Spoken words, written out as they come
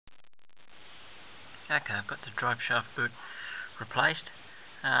Okay, I've got the drive shaft boot replaced.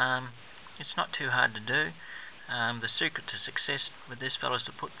 It's not too hard to do. The secret to success with this fellow is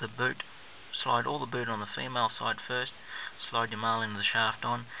to put the boot, slide all the boot on the female side first, slide your male into the shaft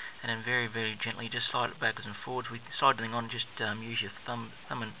on, and then very, very gently just slide it backwards and forwards. With slide the thing on, just use your thumb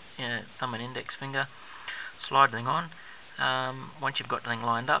and index finger, slide the thing on. Once you've got the thing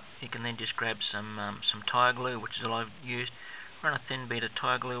lined up, you can then just grab some tire glue, which is all I've used. Run a thin bead of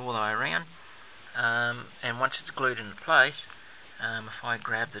tire glue all the way around, and once it's glued into place, if I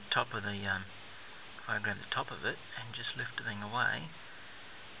grab the top of it and just lift the thing away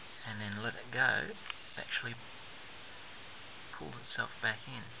and then let it go, it actually pulls itself back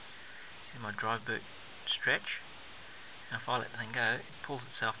in. See my drive boot stretch, and if I let the thing go, it pulls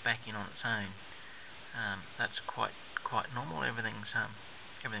itself back in on its own. That's quite normal. Everything's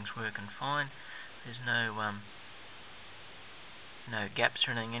working fine. There's no gaps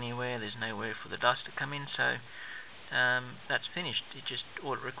or anything anywhere. There's nowhere for the dust to come in. So that's finished.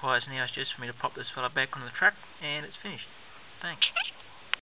 All it requires now is just for me to pop this fella back on the truck, and it's finished. Thanks.